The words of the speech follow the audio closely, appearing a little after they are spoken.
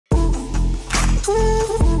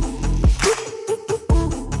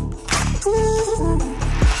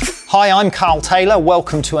Hi, I'm Carl Taylor.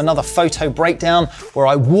 Welcome to another photo breakdown where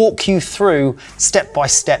I walk you through step by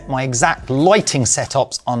step my exact lighting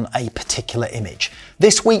setups on a particular image.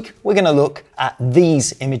 This week, we're going to look at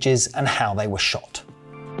these images and how they were shot.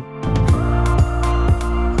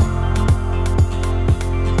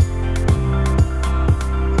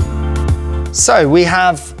 So we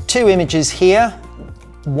have two images here.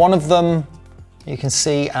 One of them, you can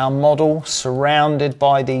see our model surrounded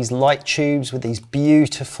by these light tubes with these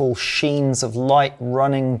beautiful sheens of light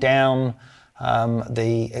running down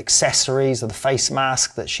the accessories or the face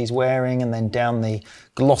mask that she's wearing, and then down the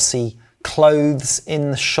glossy clothes in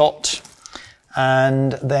the shot.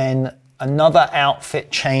 And then another outfit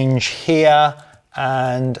change here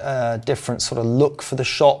and a different sort of look for the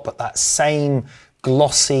shot, but that same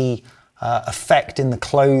glossy effect in the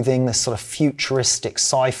clothing, this sort of futuristic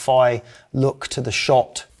sci-fi look to the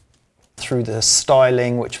shot through the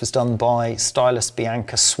styling, which was done by stylist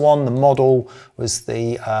Bianca Swan. The model was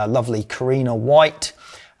the lovely Karina White,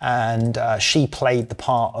 and she played the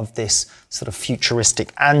part of this sort of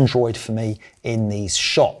futuristic android for me in these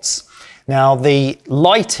shots. Now, the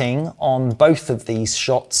lighting on both of these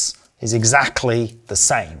shots is exactly the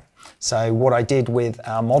same. So what I did with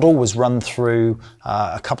our model was run through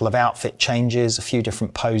a couple of outfit changes, a few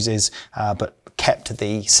different poses, but kept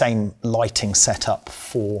the same lighting setup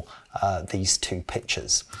for these two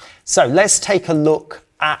pictures. So let's take a look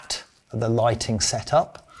at the lighting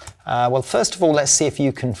setup. Well, first of all, let's see if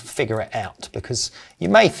you can figure it out, because you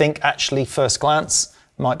may think actually first glance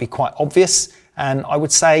might be quite obvious. And I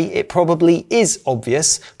would say it probably is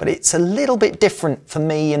obvious, but it's a little bit different for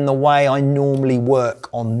me in the way I normally work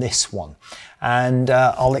on this one. And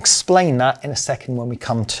I'll explain that in a second when we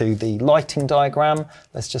come to the lighting diagram.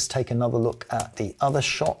 Let's just take another look at the other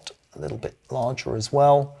shot, a little bit larger as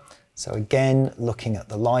well. So again, looking at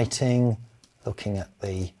the lighting, looking at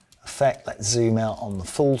the effect. Let's zoom out on the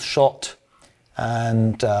full shot.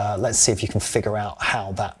 And let's see if you can figure out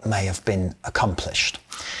how that may have been accomplished.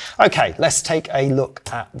 Okay, let's take a look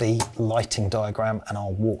at the lighting diagram and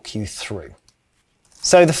I'll walk you through.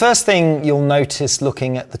 So the first thing you'll notice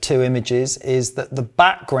looking at the two images is that the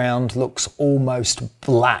background looks almost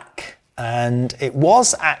black, and it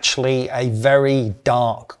was actually a very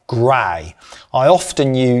dark grey. I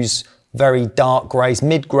often use very dark greys,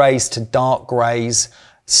 mid greys to dark greys,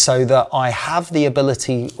 so that I have the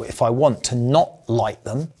ability, if I want, to not light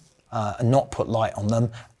them and not put light on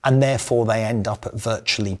them, and therefore they end up at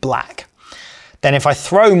virtually black. Then if I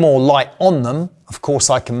throw more light on them, of course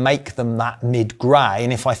I can make them that mid-grey,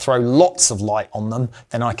 and if I throw lots of light on them,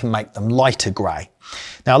 then I can make them lighter grey.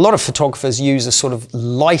 Now, a lot of photographers use a sort of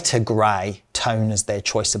lighter grey tone as their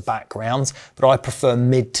choice of backgrounds, but I prefer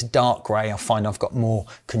mid to dark grey. I find I've got more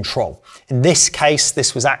control. In this case,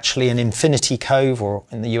 this was actually an infinity cove, or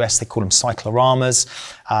in the US they call them cycloramas,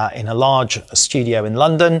 in a large studio in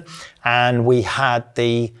London, and we had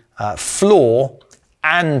the floor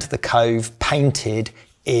and the cove painted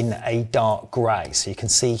in a dark grey. So you can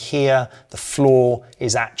see here the floor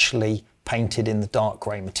is actually painted in the dark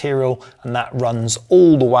grey material, and that runs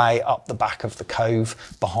all the way up the back of the cove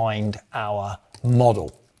behind our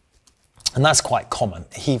model. And that's quite common.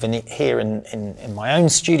 Even here in my own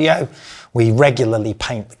studio, we regularly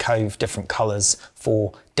paint the cove different colours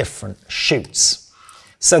for different shoots.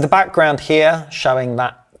 So the background here showing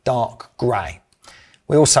that dark grey.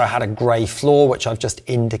 We also had a grey floor, which I've just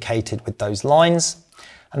indicated with those lines.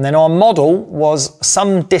 And then our model was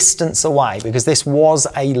some distance away, because this was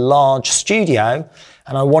a large studio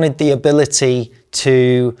and I wanted the ability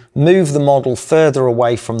to move the model further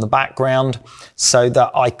away from the background so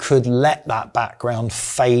that I could let that background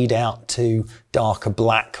fade out to darker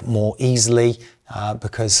black more easily,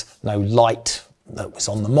 because no light that was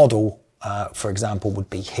on the model, for example, would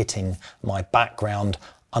be hitting my background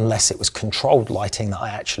unless it was controlled lighting that I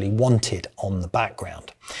actually wanted on the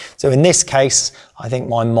background. So in this case, I think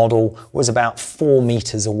my model was about 4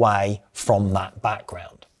 meters away from that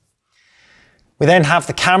background. We then have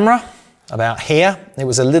the camera about here. It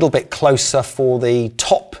was a little bit closer for the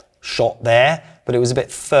top shot there, but it was a bit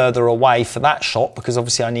further away for that shot because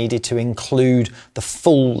obviously I needed to include the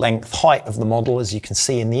full length height of the model, as you can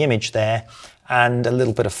see in the image there, and a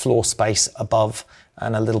little bit of floor space above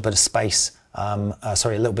and a little bit of space a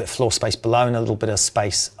little bit of floor space below and a little bit of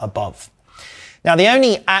space above. Now, the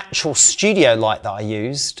only actual studio light that I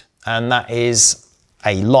used, and that is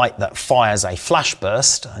a light that fires a flash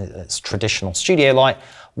burst, it's traditional studio light,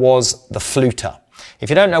 was the fluter. If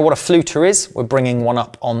you don't know what a fluter is, we're bringing one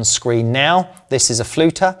up on screen now. This is a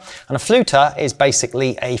fluter, and a fluter is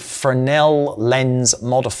basically a Fresnel lens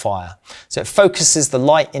modifier. So it focuses the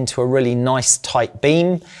light into a really nice tight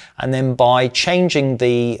beam, and then by changing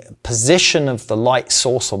the position of the light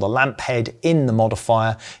source or the lamp head in the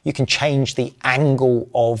modifier, you can change the angle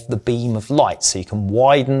of the beam of light. So you can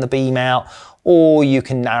widen the beam out, or you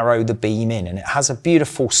can narrow the beam in, and it has a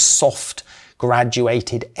beautiful soft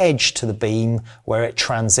graduated edge to the beam where it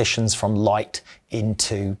transitions from light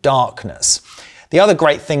into darkness. The other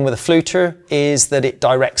great thing with a fluter is that it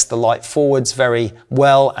directs the light forwards very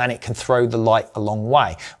well, and it can throw the light a long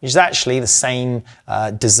way, which is actually the same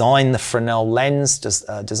design, the Fresnel lens,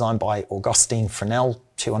 designed by Augustin Fresnel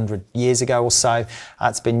 200 years ago or so.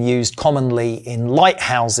 It's been used commonly in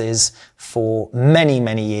lighthouses for many,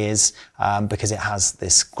 many years because it has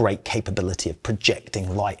this great capability of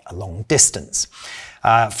projecting light a long distance.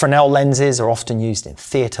 Fresnel lenses are often used in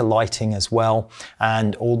theatre lighting as well,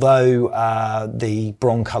 and although the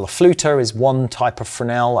Broncolor fluter is one type of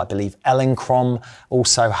Fresnel, I believe Elinchrom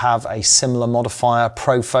also have a similar modifier,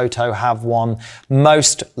 Profoto have one.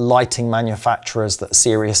 Most lighting manufacturers that are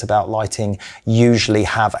serious about lighting usually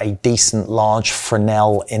have a decent large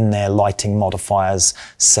Fresnel in their lighting modifiers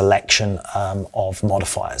selection of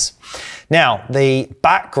modifiers. Now, the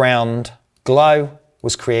background glow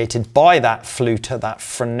was created by that fluter, that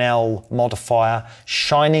Fresnel modifier,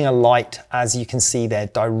 shining a light, as you can see there,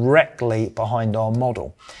 directly behind our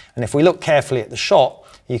model. And if we look carefully at the shot,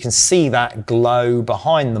 you can see that glow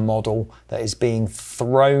behind the model that is being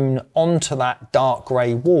thrown onto that dark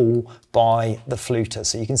grey wall by the fluter.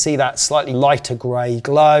 So you can see that slightly lighter grey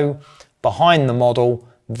glow behind the model.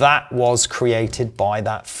 That was created by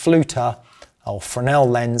that fluter or Fresnel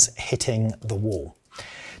lens hitting the wall.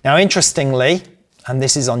 Now, interestingly, and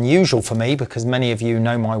this is unusual for me because many of you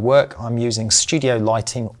know my work, I'm using studio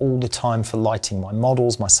lighting all the time for lighting my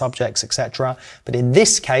models, my subjects, etc. But in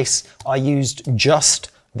this case, I used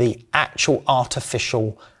just the actual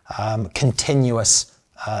artificial continuous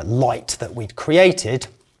light that we'd created.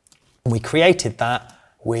 We created that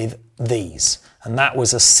with these. And that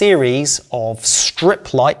was a series of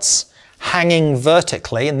strip lights hanging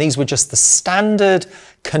vertically, and these were just the standard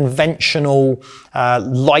conventional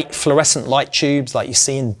fluorescent light tubes like you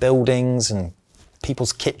see in buildings and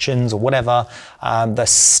people's kitchens or whatever. The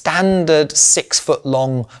standard 6-foot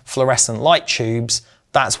long fluorescent light tubes,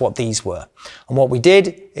 that's what these were. And what we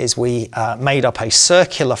did is we made up a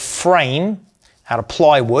circular frame out of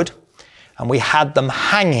plywood, and we had them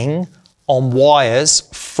hanging on wires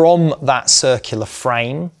from that circular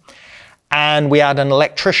frame, and we had an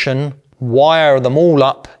electrician wire them all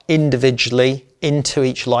up individually into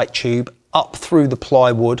each light tube, up through the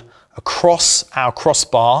plywood, across our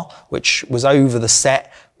crossbar, which was over the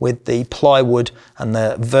set with the plywood and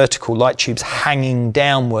the vertical light tubes hanging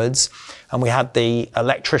downwards. And we had the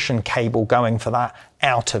electrician cable going for that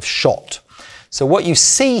out of shot. So what you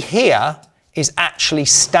see here is actually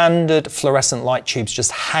standard fluorescent light tubes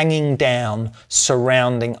just hanging down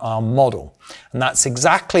surrounding our model. And that's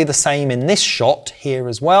exactly the same in this shot here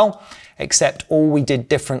as well, except all we did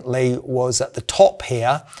differently was at the top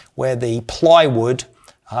here, where the plywood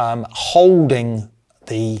holding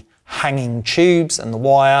the hanging tubes and the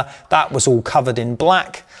wire, that was all covered in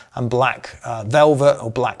black and black velvet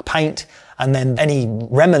or black paint. And then any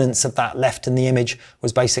remnants of that left in the image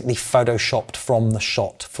was basically photoshopped from the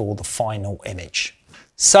shot for the final image.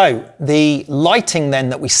 So the lighting then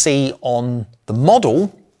that we see on the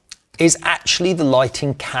model is actually the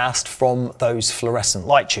lighting cast from those fluorescent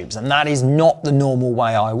light tubes. And that is not the normal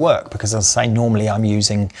way I work, because as I say, normally I'm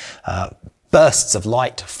using bursts of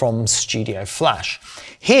light from Studio Flash.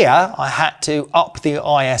 Here, I had to up the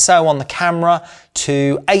ISO on the camera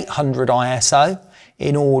to 800 ISO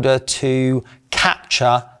in order to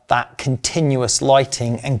capture that continuous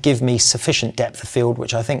lighting and give me sufficient depth of field,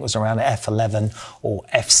 which I think was around f11 or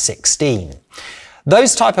f16.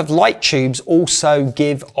 Those type of light tubes also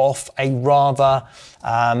give off a rather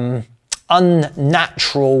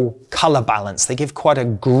unnatural colour balance. They give quite a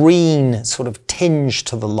green sort of tinge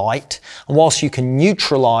to the light, and whilst you can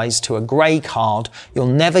neutralise to a grey card, you'll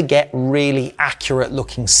never get really accurate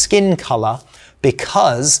looking skin colour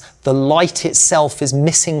because the light itself is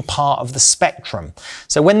missing part of the spectrum.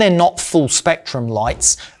 So when they're not full spectrum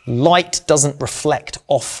lights, light doesn't reflect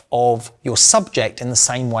off of your subject in the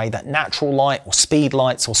same way that natural light or speed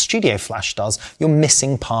lights or Studio Flash does. You're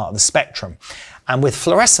missing part of the spectrum. And with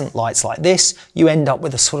fluorescent lights like this, you end up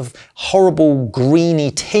with a sort of horrible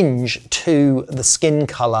greeny tinge to the skin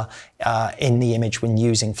color in the image when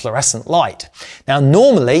using fluorescent light. Now,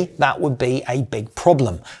 normally that would be a big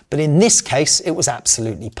problem, but in this case, it was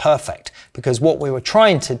absolutely perfect, because what we were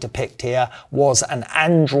trying to depict here was an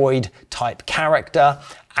android type character,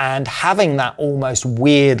 and having that almost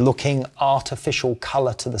weird looking artificial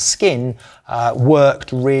color to the skin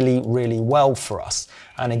worked really, really well for us.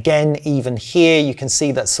 And again, even here, you can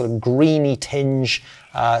see that sort of greeny tinge,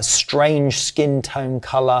 strange skin tone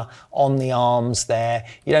color on the arms there.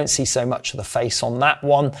 You don't see so much of the face on that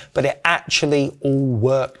one, but it actually all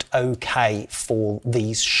worked okay for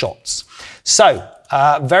these shots. So,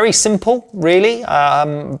 very simple, really.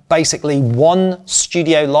 Basically one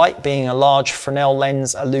studio light being a large Fresnel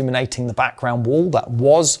lens illuminating the background wall that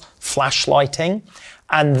was flashlighting,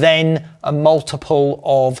 and then a multiple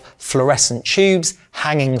of fluorescent tubes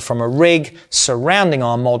hanging from a rig surrounding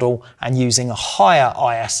our model and using a higher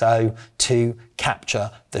ISO to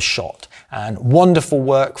capture the shot. And wonderful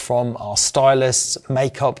work from our stylists,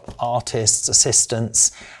 makeup artists,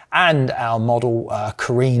 assistants, and our model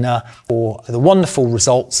Karina for the wonderful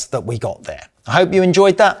results that we got there. I hope you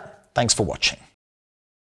enjoyed that. Thanks for watching.